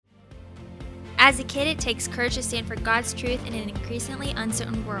As a kid, it takes courage to stand for God's truth in an increasingly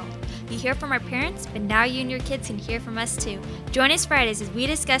uncertain world. You hear from our parents, but now you and your kids can hear from us too. Join us Fridays as we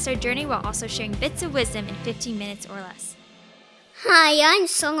discuss our journey while also sharing bits of wisdom in 15 minutes or less. Hi, I'm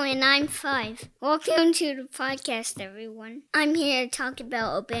Solomon. I'm 5. Welcome to the podcast, everyone. I'm here to talk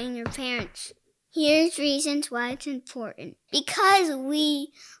about obeying your parents. Here's reasons why it's important. Because we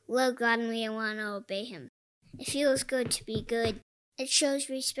love God and we want to obey Him. It feels good to be good. It shows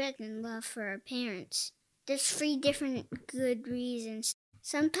respect and love for our parents. There's 3 different good reasons.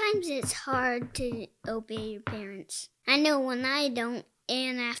 Sometimes it's hard to obey your parents. I know when I don't,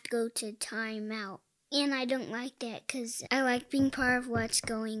 and I have to go to time out. And I don't like that because I like being part of what's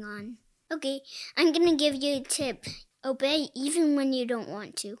going on. Okay, I'm going to give you a tip. Obey even when you don't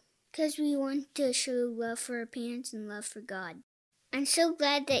want to. Because we want to show love for our parents and love for God. I'm so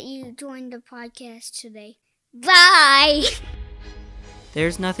glad that you joined the podcast today. Bye!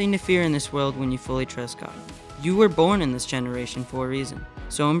 There's nothing to fear in this world when you fully trust God. You were born in this generation for a reason,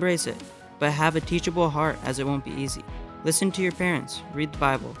 so embrace it. But have a teachable heart, as it won't be easy. Listen to your parents, read the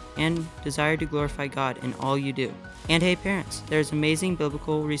Bible, and desire to glorify God in all you do. And hey parents, there's amazing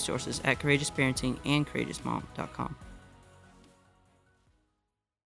biblical resources at Courageous Parenting and CourageousMom.com.